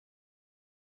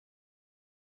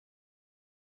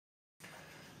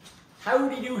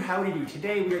Howdy do, howdy do.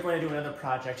 Today we are going to do another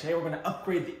project. Today we're going to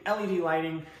upgrade the LED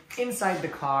lighting inside the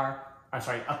car. I'm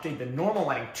sorry, update the normal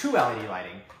lighting to LED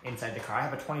lighting inside the car. I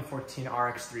have a 2014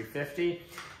 RX350,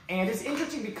 and it's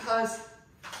interesting because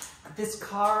this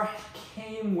car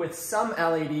came with some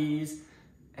LEDs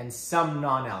and some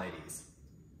non-LEDs.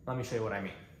 Let me show you what I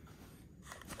mean.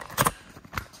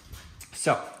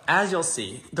 So, as you'll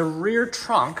see, the rear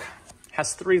trunk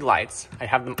has 3 lights. I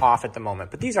have them off at the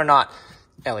moment, but these are not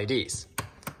LEDs.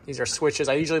 These are switches.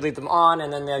 I usually leave them on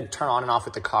and then they turn on and off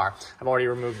with the car. I've already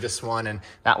removed this one and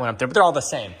that one up there, but they're all the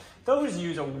same. Those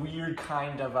use a weird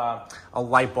kind of a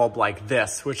light bulb like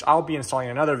this, which I'll be installing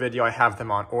in another video. I have them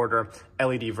on order,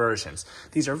 LED versions.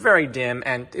 These are very dim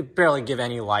and they barely give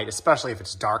any light, especially if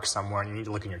it's dark somewhere and you need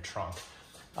to look in your trunk.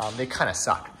 They kind of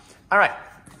suck. All right,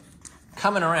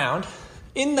 coming around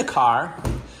in the car,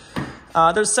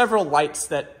 there's several lights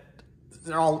that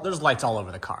there's lights all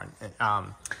over the car.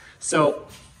 So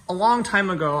a long time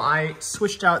ago, I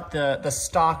switched out the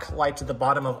stock lights at the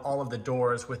bottom of all of the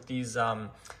doors with these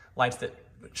lights that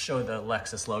show the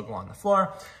Lexus logo on the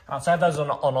floor. So I have those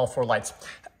on all 4 lights.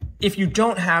 If you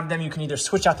don't have them, you can either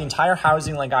switch out the entire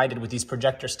housing like I did with these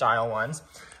projector style ones,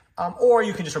 or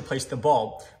you can just replace the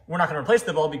bulb. We're not gonna replace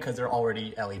the bulb because they're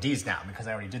already LEDs now, because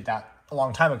I already did that a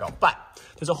long time ago. But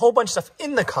there's a whole bunch of stuff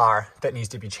in the car that needs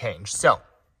to be changed. So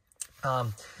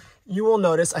you will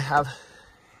notice I have,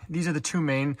 these are the 2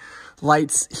 main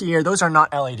lights here. Those are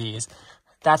not LEDs.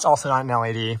 That's also not an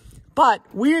LED. But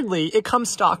weirdly, it comes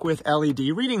stock with LED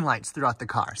reading lights throughout the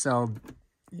car. So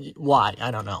why? I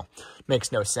don't know.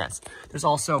 Makes no sense. There's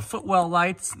also footwell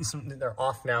lights. They're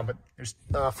off now, but there's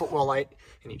a footwell light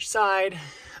in each side.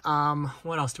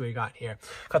 What else do we got here?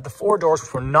 Got the 4 doors,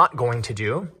 which we're not going to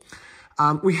do.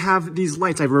 We have these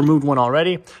lights. I've removed one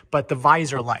already, but the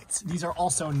visor lights. These are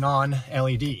also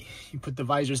non-LED. You put the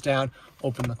visors down,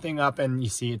 open the thing up, and you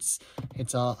see it's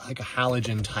like a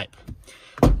halogen type.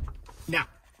 Now,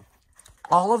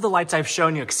 all of the lights I've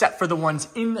shown you, except for the ones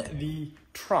in the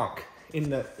trunk,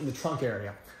 in the trunk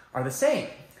area, are the same.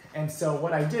 And so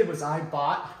what I did was I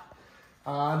bought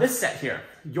this set here,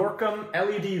 Yorkum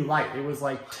LED light. It was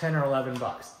like 10 or 11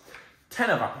 bucks.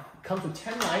 10 of them. Comes with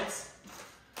 10 lights.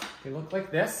 They look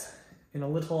like this in a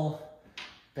little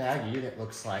baggie that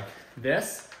looks like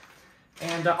this.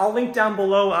 And I'll link down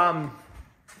below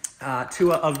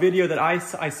to a video that I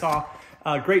saw,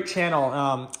 a great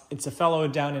channel. It's a fellow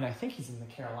down in, I think he's in the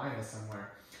Carolinas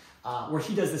somewhere, where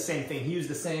he does the same thing. He used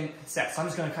the same set. So I'm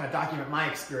just gonna kind of document my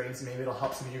experience and maybe it'll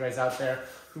help some of you guys out there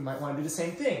who might want to do the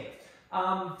same thing.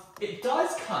 It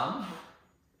does come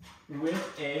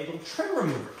with a little trim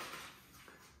remover.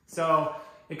 So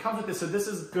it comes with this, so this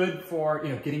is good for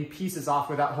getting pieces off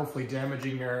without hopefully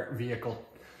damaging your vehicle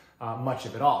much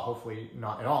of it all. Hopefully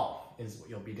not at all is what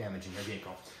you'll be damaging your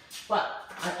vehicle. But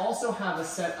I also have a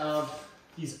set of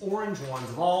these orange ones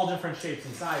of all different shapes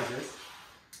and sizes,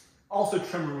 also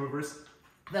trim removers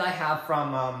that I have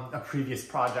from a previous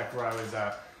project where I was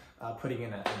putting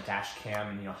in a dash cam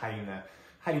and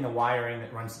hiding the wiring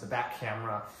that runs to the back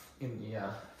camera in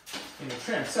the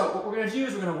trim. So what we're going to do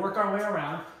is we're going to work our way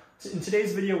around. In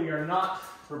today's video, we are not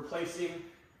replacing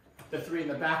the 3 in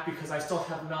the back because I still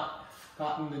have not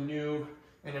gotten the new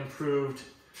and improved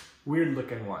weird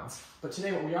looking ones. But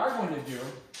today what we are going to do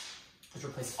is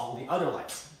replace all the other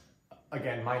lights.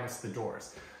 Again, minus the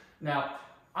doors. Now,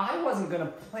 I wasn't going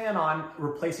to plan on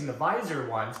replacing the visor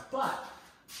ones, but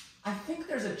I think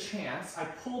there's a chance. I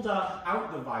pulled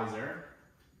out the visor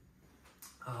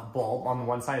bulb on the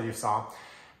one side as you saw,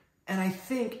 and I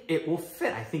think it will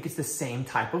fit. I think it's the same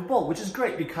type of bulb, which is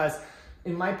great because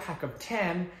in my pack of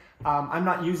 10, I'm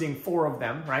not using 4 of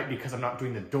them, right? Because I'm not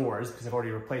doing the doors because I've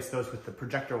already replaced those with the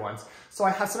projector ones. So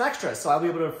I have some extras. So I'll be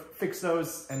able to fix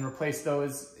those and replace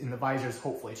those in the visors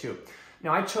hopefully too.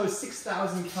 Now I chose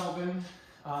 6,000 Kelvin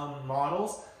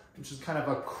models, which is kind of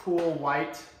a cool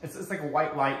white. It's like a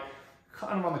white light,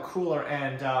 kind of on the cooler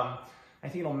end. I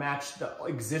think it'll match the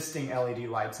existing LED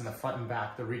lights in the front and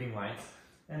back, the reading lights.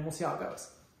 And we'll see how it goes.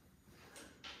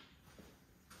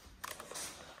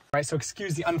 All right, so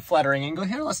excuse the unflattering angle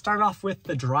here. Let's start off with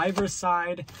the driver's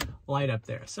side light up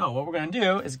there. So what we're gonna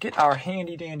do is get our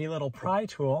handy dandy little pry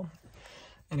tool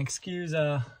and excuse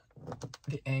the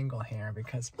angle here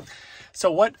because,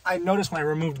 so what I noticed when I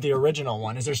removed the original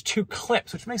one is there's 2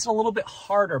 clips, which makes it a little bit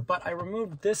harder, but I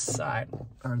removed this side,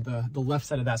 or the left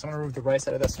side of that. So I'm gonna remove the right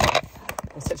side of this one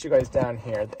and set you guys down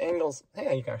here. The angles,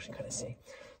 yeah, you can actually kind of see.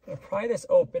 I'm gonna pry this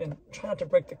open and try not to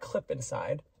break the clip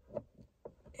inside.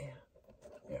 Yeah,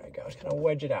 there we go. Just kind of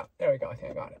wedge it out. There we go. I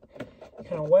think I got it.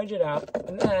 Kind of wedge it out,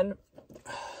 and then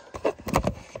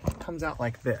it comes out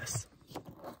like this.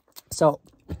 So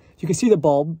you can see the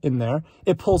bulb in there.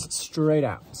 It pulls straight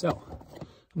out. So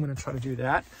I'm gonna try to do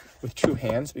that with 2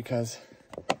 hands because,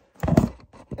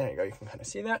 there you go, you can kind of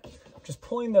see that. Just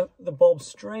pulling the bulb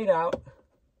straight out,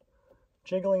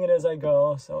 jiggling it as I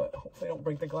go, so hopefully I don't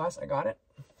break the glass. I got it.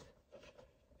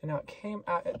 And now it came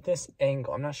out at this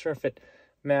angle. I'm not sure if it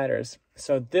matters.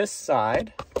 So this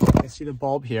side, you can see the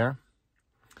bulb here.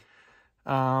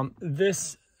 The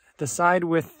side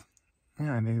with,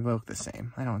 yeah, they look the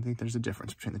same. I don't think there's a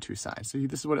difference between the 2 sides. So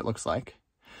this is what it looks like.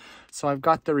 So I've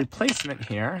got the replacement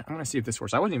here. I'm gonna see if this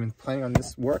works. I wasn't even planning on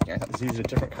this working. I thought this used a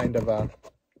different kind of a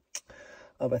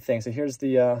thing. So here's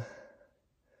the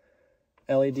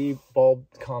LED bulb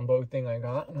combo thing I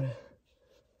got. I'm gonna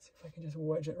see if I can just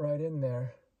wedge it right in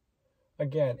there.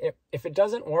 Again, if it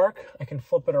doesn't work, I can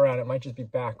flip it around. It might just be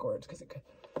backwards because it's kind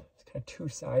of 2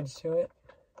 sides to it.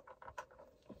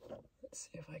 Let's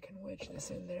see if I can wedge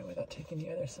this in there without taking the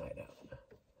other side out.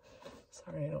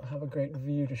 Sorry, I don't have a great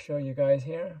view to show you guys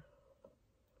here.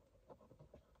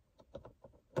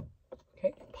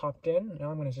 Okay, popped in.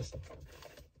 Now I'm gonna just,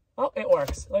 oh, it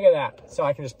works. Look at that. So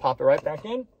I can just pop it right back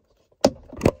in.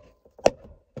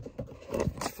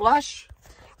 It's flush.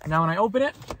 And now when I open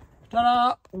it,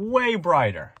 ta-da, way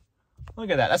brighter. Look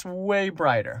at that, that's way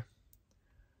brighter.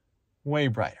 Way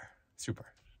brighter, super.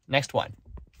 Next one.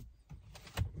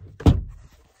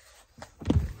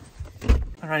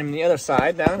 All right, I'm on the other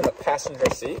side now, the passenger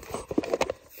seat.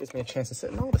 Gives me a chance to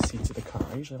sit in all the seats of the car.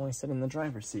 I usually only sit in the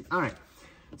driver's seat. All right,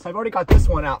 so I've already got this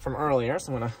one out from earlier,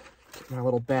 so I'm gonna get my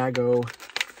little bag-o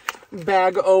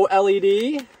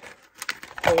LED.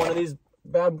 Pull one of these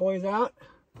bad boys out.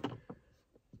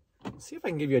 See if I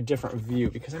can give you a different view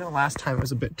because I know last time it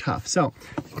was a bit tough. So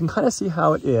you can kind of see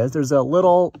how it is. There's a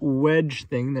little wedge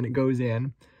thing that it goes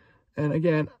in. And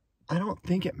again, I don't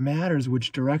think it matters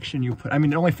which direction you put. I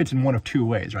mean, it only fits in one of 2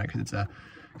 ways, right? Because it's a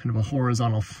kind of a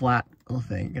horizontal flat little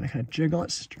thing. You're gonna kind of jiggle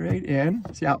it straight in.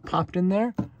 See how it popped in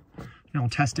there? Now we'll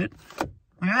test it. Look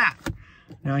at that.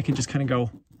 Now I can just kind of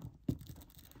go,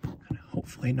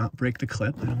 hopefully not break the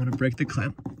clip. I don't want to break the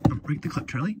clip. Don't break the clip,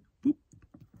 Charlie. Boop.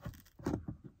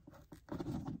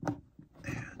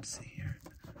 Let's see here.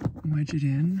 Wedge it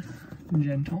in,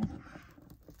 gentle.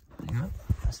 Hang on.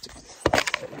 Let's do this.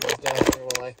 Set you guys down here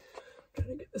while I try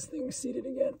to get this thing seated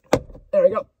again. There we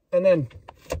go. And then,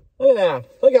 look at that.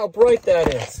 Look how bright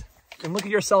that is. You can look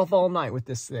at yourself all night with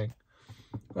this thing.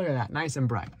 Look at that, nice and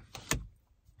bright.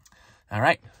 All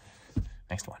right,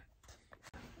 next one.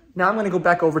 Now I'm gonna go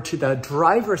back over to the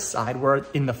driver's side where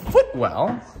in the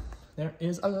footwell, there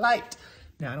is a light.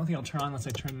 Now I don't think I'll turn on unless I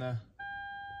turn the,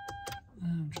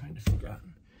 I'm trying to figure out.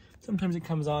 Sometimes it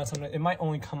comes on, sometimes it might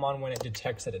only come on when it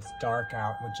detects that it's dark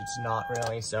out, which it's not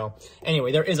really. So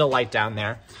anyway, there is a light down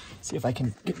there. See if I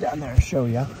can get down there and show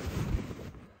you.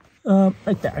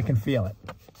 Right there, I can feel it.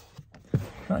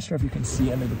 Not sure if you can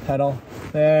see under the pedal.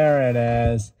 There it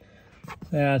is.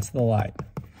 That's the light.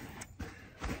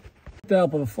 With the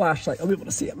help of a flashlight, I'll be able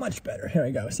to see it much better. Here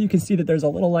we go. So you can see that there's a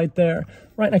little light there,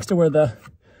 right next to where the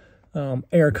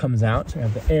air comes out. So we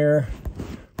have the air,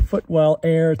 footwell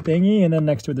air thingy, and then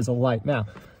next to it there's a light. Now,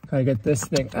 I get this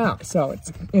thing out. So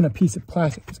it's in a piece of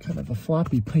plastic. It's kind of a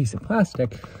floppy piece of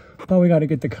plastic, but we got to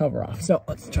get the cover off. So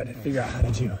let's try to figure out how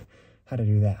to do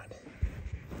that.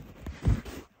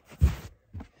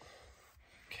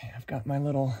 Okay, I've got my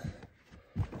little,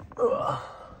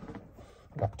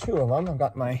 I've got 2 of them. I've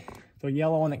got the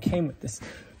yellow one that came with this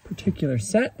particular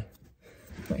set.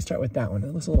 I might start with that one.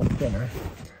 It looks a little thinner.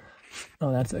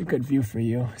 Oh, that's a good view for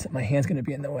you. Except my hand's gonna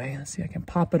be in the way. Let's see, I can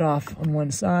pop it off on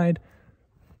one side.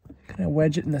 Kind of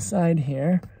wedge it in the side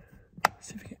here. Let's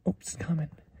see if we can, oops, it's coming.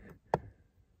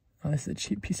 Oh, this is a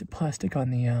cheap piece of plastic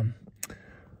on the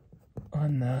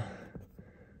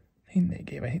thing they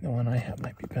gave. I think the one I have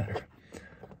might be better.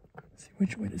 Let's see,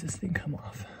 which way does this thing come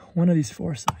off? One of these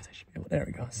 4 sides. I should be able, there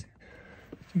we go. So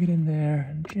get in there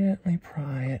and gently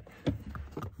pry it.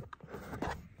 I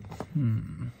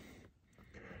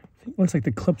think it looks like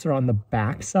the clips are on the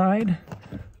back side.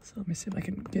 So let me see if I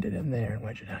can get it in there and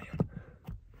wedge it out.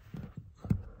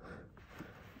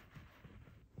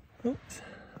 Oops.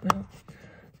 Well,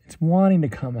 it's wanting to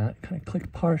come out. Kind of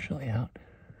click partially out.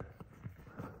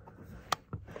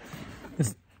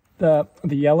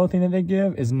 The yellow thing that they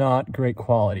give is not great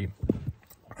quality.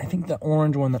 I think the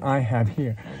orange one that I have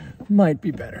here might be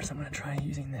better, so I'm going to try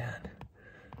using that.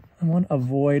 I want to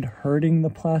avoid hurting the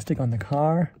plastic on the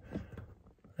car.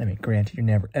 I mean, granted, you're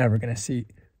never ever going to see.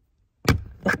 Oh,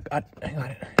 God, I got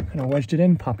it. I kind of wedged it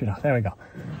in, popped it off. There we go.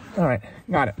 All right,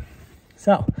 got it.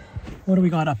 So, what do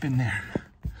we got up in there?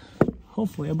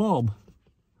 Hopefully a bulb.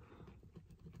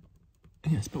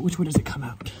 Yes, but which way does it come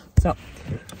out? So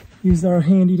use our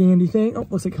handy dandy thing. Oh,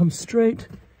 looks like it comes straight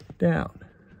down.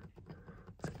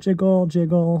 So jiggle,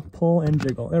 jiggle, pull, and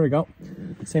jiggle. There we go.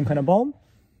 Same kind of bulb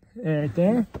right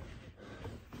there.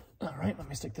 All right, let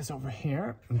me stick this over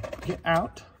here and get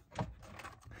out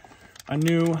a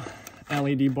new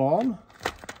LED bulb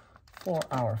for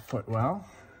our footwell.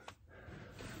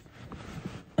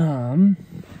 And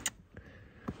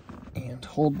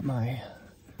hold my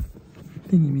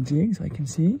thingy-majig so I can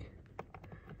see.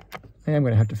 I am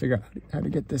going to have to figure out how to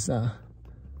get this, is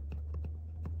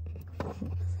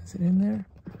it in there?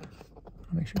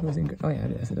 I'll make sure it goes in good. Oh yeah,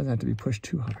 it is. It doesn't have to be pushed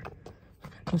too hard.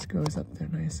 It just goes up there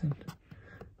nice and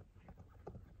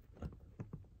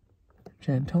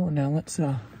gentle. Now let's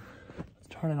turn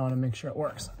it on and make sure it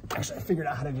works. Actually, I figured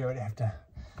out how to do it. I have to,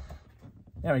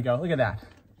 there we go. Look at that.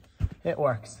 It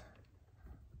works.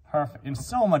 Perfect. And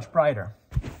so much brighter.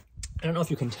 I don't know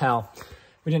if you can tell.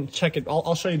 We didn't check it.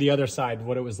 I'll show you the other side,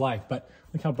 what it was like, but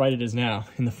look how bright it is now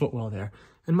in the footwell there,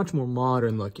 and much more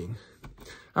modern looking.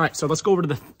 All right, so let's go over to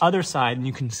the other side, and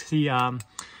you can see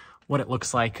what it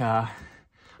looks like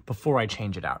before I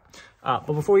change it out.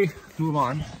 But before we move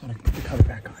on, I'm gonna put the cover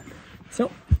back on. So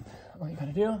all you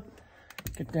gotta do,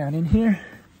 get down in here,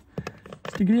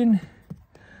 stick it in,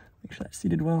 make sure that's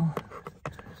seated well.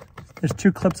 There's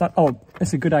 2 clips on. Oh,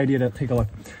 it's a good idea to take a look.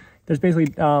 There's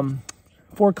basically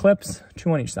 4 clips, 2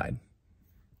 on each side.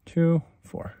 2,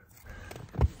 4.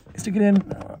 Stick it in,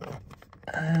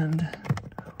 and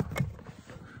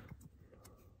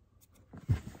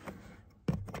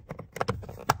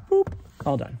boop,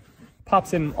 all done.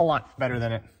 Pops in a lot better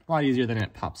than it, a lot easier than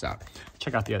it pops out.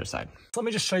 Check out the other side. So let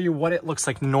me just show you what it looks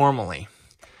like normally.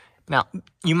 Now,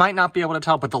 you might not be able to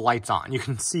tell, but the light's on. You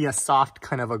can see a soft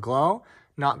kind of a glow,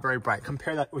 not very bright.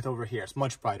 Compare that with over here. It's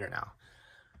much brighter now.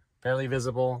 Barely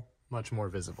visible, much more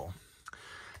visible.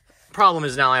 Problem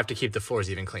is now I have to keep the floors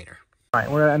even cleaner. All right,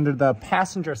 we're under the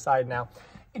passenger side now.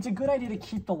 It's a good idea to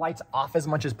keep the lights off as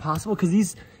much as possible because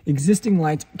these existing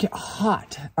lights get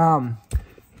hot. So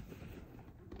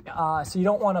you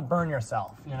don't want to burn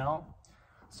yourself, you know?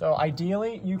 So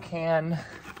ideally you can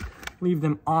leave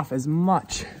them off as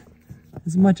much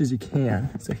as you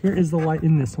can. So here is the light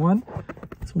in this one.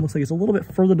 This one looks like it's a little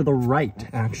bit further to the right,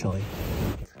 actually.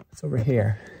 It's over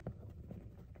here.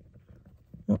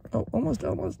 Oh, almost.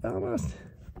 Oh,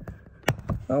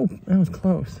 that was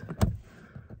close.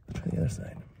 Let's try the other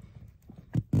side.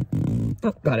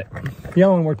 Oh, got it. The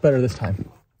other one worked better this time.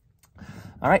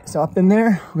 All right, so up in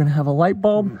there, we're gonna have a light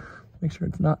bulb. Make sure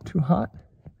it's not too hot.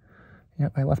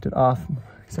 Yep, I left it off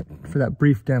except for that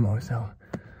brief demo, so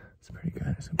it's pretty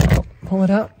good. So pull it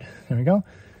out. There we go.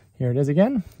 Here it is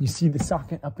again. You see the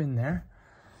socket up in there.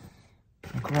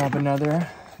 Grab another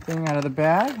thing out of the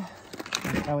bag.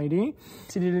 LED.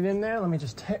 Seated it in there. Let me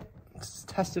just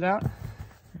test it out.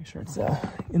 Make sure it's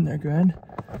in there good.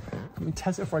 Let me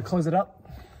test it before I close it up.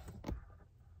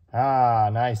 Ah,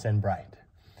 nice and bright.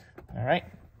 All right.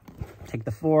 Take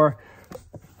the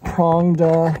 4-pronged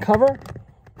cover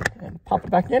and pop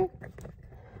it back in.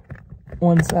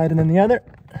 One side and then the other.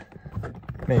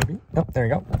 Maybe. Oh, there we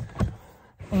go.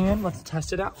 And let's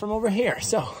test it out from over here.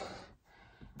 So, oh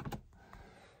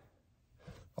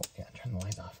yeah, turn the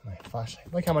light off my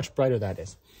flashlight. Look how much brighter that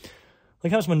is.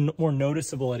 Look how much more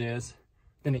noticeable it is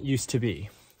than it used to be,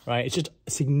 right? It's just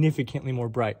significantly more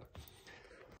bright.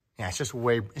 Yeah, it's just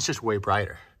way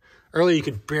brighter. Earlier you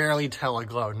could barely tell a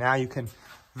glow. Now you can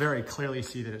very clearly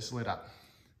see that it's lit up.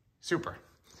 Super.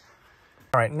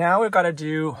 All right, now we've got to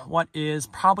do what is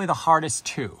probably the hardest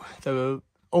 2. The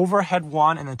overhead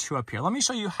 1 and the 2 up here. Let me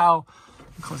show you how,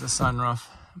 close the sunroof,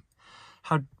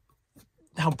 how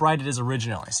bright it is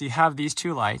originally. So you have these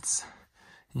 2 lights.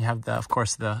 You have, of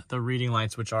course, the reading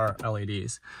lights, which are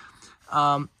LEDs.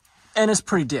 And it's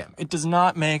pretty dim. It does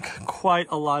not make quite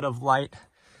a lot of light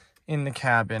in the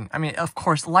cabin. I mean, of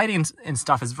course, lighting and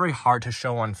stuff is very hard to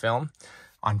show on camera.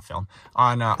 I'm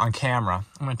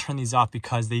going to turn these off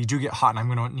because they do get hot and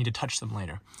I'm going to need to touch them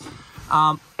later.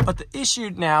 But the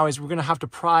issue now is we're going to have to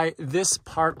pry this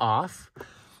part off,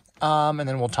 and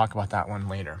then we'll talk about that one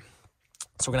later.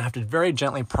 So we're going to have to very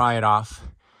gently pry it off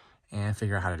and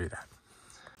figure out how to do that.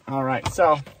 All right,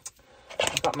 so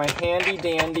I've got my handy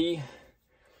dandy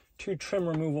 2 trim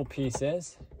removal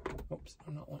pieces. Oops,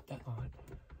 I don't want that on.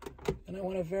 And I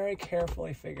want to very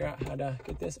carefully figure out how to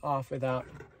get this off without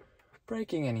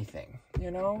breaking anything.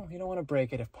 You know, you don't want to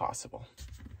break it if possible.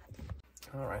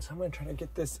 All right, so I'm going to try to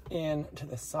get this in to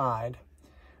the side.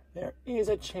 There is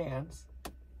a chance.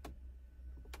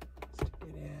 Stick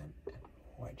it in and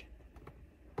wedge it.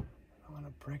 I want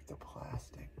to break the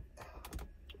plastic.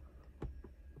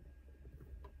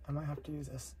 I might have to use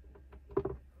this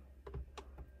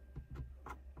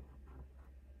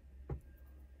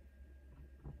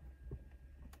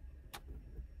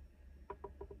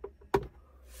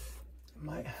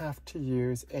have to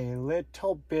use a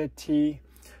little bitty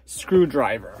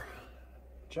screwdriver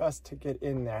just to get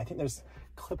in there. I think there's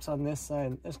clips on this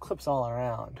side. There's clips all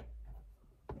around.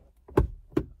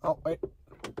 Oh, wait.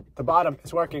 The bottom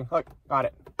is working. Look, got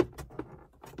it.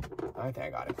 I think I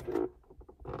got it.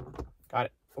 Got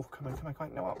it. Oh, come on, come on, come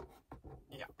on. No.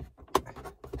 Yeah.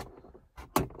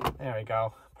 There we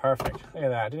go. Perfect. Look at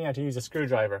that. Didn't have to use a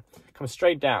screwdriver. Comes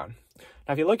straight down.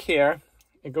 Now, if you look here,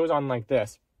 it goes on like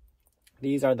this.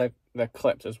 These are the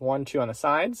clips. There's 1, 2 on the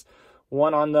sides,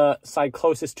 1 on the side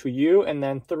closest to you, and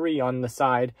then 3 on the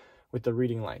side with the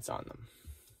reading lights on them.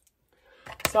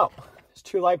 So, there's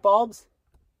 2 light bulbs.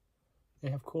 They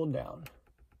have cooled down.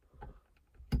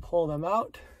 Pull them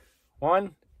out.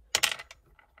 1,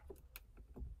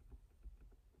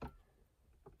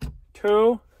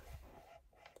 2.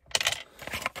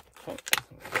 Okay,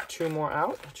 2 more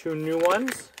out. 2 new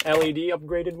ones, LED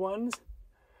upgraded ones.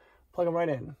 Plug them right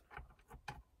in.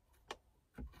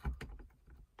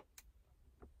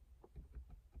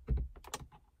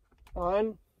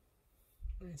 One,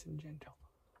 nice and gentle.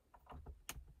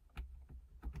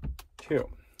 2.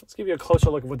 Let's give you a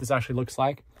closer look at what this actually looks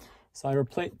like. So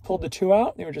I pulled the 2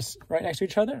 out. They were just right next to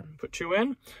each other. Put 2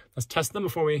 in. Let's test them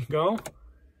before we go.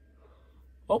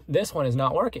 Oh, this one is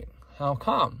not working. How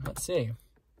come? Let's see.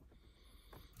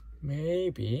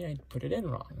 Maybe I put it in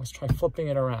wrong. Let's try flipping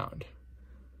it around.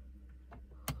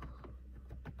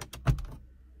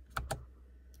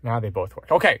 Now they both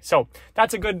work. Okay, so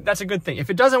that's a good thing. If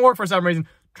it doesn't work for some reason,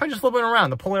 try just flipping it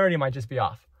around. The polarity might just be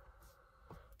off.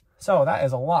 So that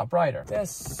is a lot brighter.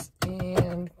 This,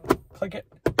 and click it,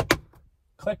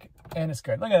 click, and it's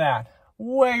good. Look at that.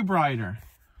 Way brighter.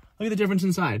 Look at the difference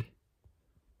inside.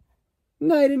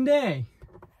 Night and day.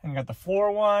 And we got the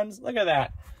floor ones. Look at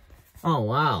that. Oh,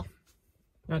 wow.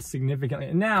 That's significantly.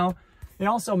 And now, they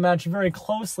also match very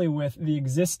closely with the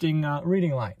existing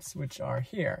reading lights, which are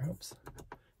here. Oops.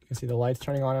 You can see the lights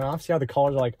turning on and off. See how the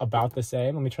colors are like about the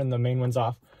same? Let me turn the main ones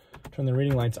off. Turn the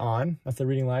reading lights on. That's the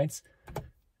reading lights.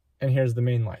 And here's the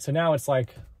main light. So now it's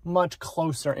like much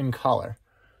closer in color.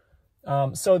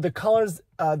 So the colors,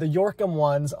 the Yorkham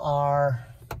ones are,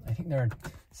 I think they're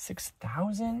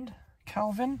 6,000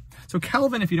 Kelvin. So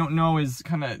Kelvin, if you don't know, is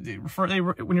kind of,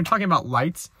 when you're talking about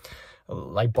lights,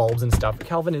 light bulbs and stuff,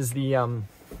 Kelvin is the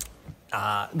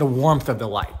warmth of the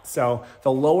light. So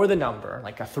the lower the number,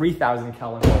 like a 3,000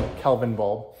 Kelvin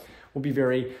bulb, will be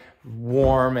very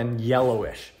warm and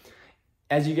yellowish.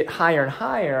 As you get higher and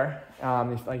higher,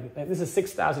 like this is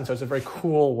 6,000, so it's a very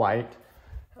cool white.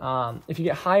 If you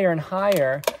get higher and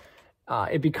higher,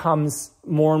 it becomes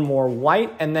more and more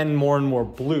white and then more and more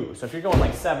blue. So if you're going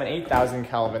like 7,000, 8,000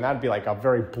 Kelvin, that'd be like a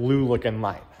very blue looking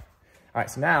light. All right,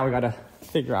 so now we gotta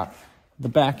figure out the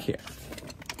back here.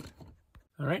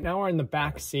 All right, now we're in the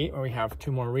back seat where we have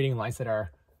 2 more reading lights that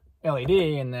are LED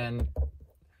and then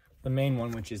the main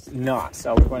one, which is not.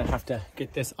 So we're going to have to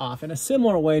get this off in a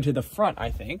similar way to the front,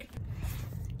 I think.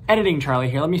 Editing Charlie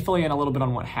here. Let me fill you in a little bit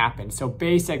on what happened. So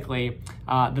basically,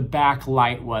 the back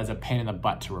light was a pain in the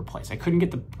butt to replace. I couldn't get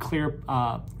the clear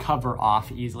cover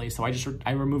off easily, so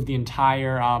I removed the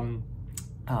entire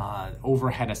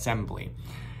overhead assembly.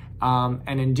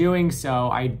 And in doing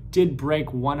so, I did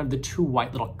break one of the 2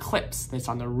 white little clips that's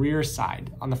on the rear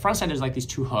side. On the front side, there's like these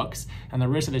 2 hooks, and the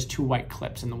rear side, there's 2 white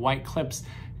clips, and the white clips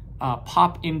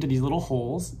pop into these little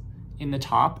holes in the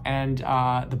top, and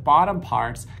the bottom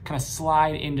parts kind of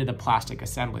slide into the plastic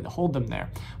assembly to hold them there.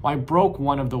 Well, I broke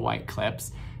one of the white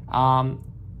clips, and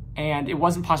it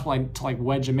wasn't possible to like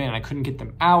wedge them in. I couldn't get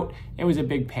them out. It was a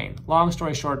big pain. Long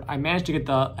story short, I managed to get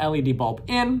the LED bulb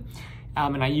in,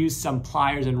 and I used some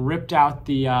pliers and ripped out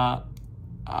the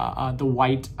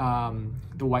white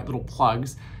little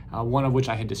plugs, one of which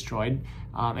I had destroyed,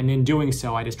 and in doing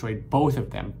so, I destroyed both of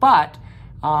them. But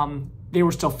they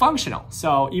were still functional.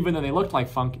 So even though they looked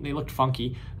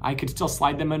funky, I could still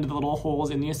slide them into the little holes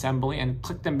in the assembly and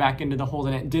click them back into the holes,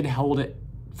 and it did hold it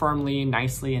firmly,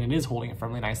 nicely, and it is holding it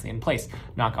firmly, nicely in place,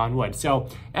 knock on wood. So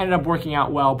ended up working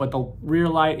out well, but the rear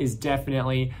light is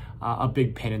definitely a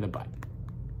big pain in the butt.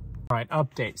 All right,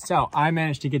 update. So I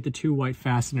managed to get the 2 white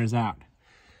fasteners out.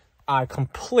 I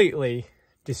completely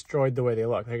destroyed the way they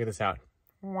look. Look at this out.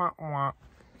 Wah, wah.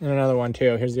 And another one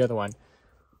too. Here's the other one.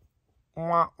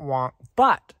 Wah, wah.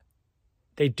 But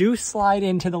they do slide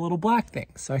into the little black thing.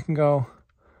 So I can go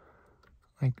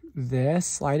like this,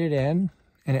 slide it in,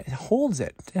 and it holds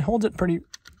it. It holds it pretty,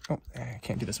 oh, I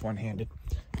can't do this one-handed.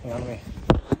 Hang on, let me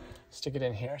stick it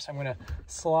in here. So I'm gonna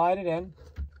slide it in.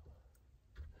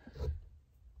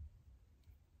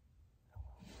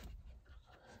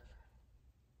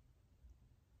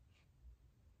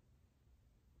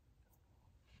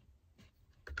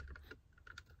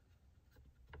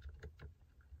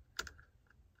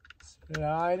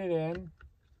 slide it in.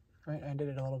 Right, I did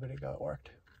it a little bit ago, it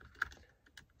worked.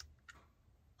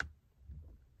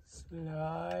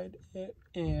 Slide it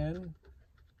in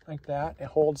like that, it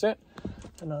holds it.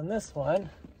 And on this one,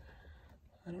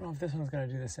 I don't know if this one's gonna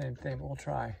do the same thing, but we'll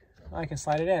try. I can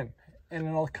slide it in and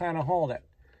it'll kind of hold it.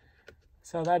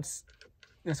 So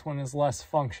this one is less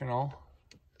functional,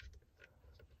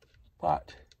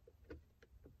 but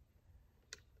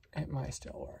it might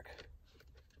still work.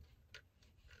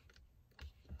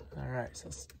 All right, so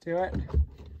let's do it.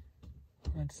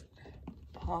 Let's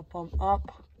pop them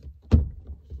up.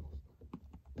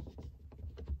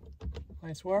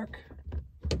 Nice work.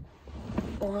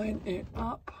 Line it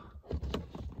up.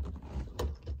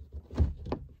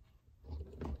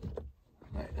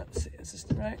 All right, let's see, is this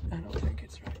right? I don't think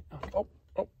it's right. Okay.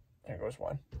 Oh, there goes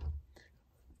one.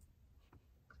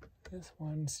 This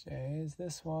one stays,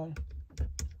 this one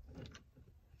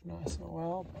not so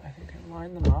well, but I think I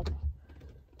line them up.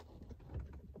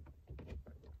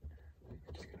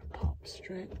 I'm just gonna pop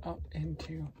straight up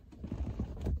into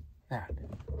that.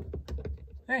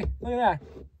 Hey, look at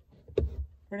that.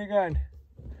 Pretty good.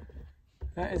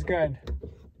 That is good.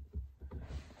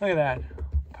 Look at that.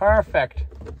 Perfect.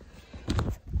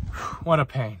 What a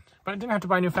pain. But I didn't have to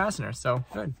buy new fasteners, so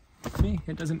good. See,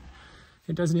 it doesn't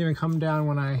even come down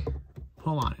when I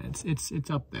pull on it. It's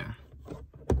up there.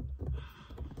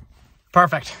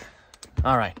 Perfect.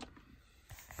 All right.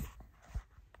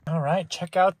 All right,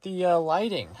 check out the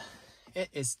lighting. It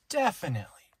is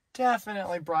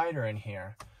definitely brighter in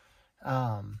here.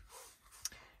 And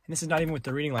this is not even with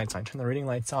the reading lights on. Turn the reading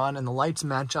lights on and the lights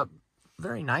match up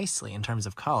very nicely in terms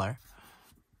of color.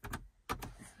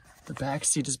 The back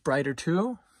seat is brighter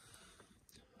too.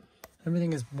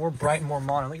 Everything is more bright and more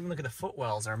modern. Even look at the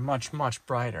footwells are much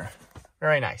brighter.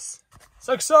 Very nice.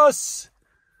 Success!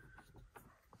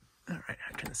 All right,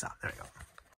 turn this off. There we go.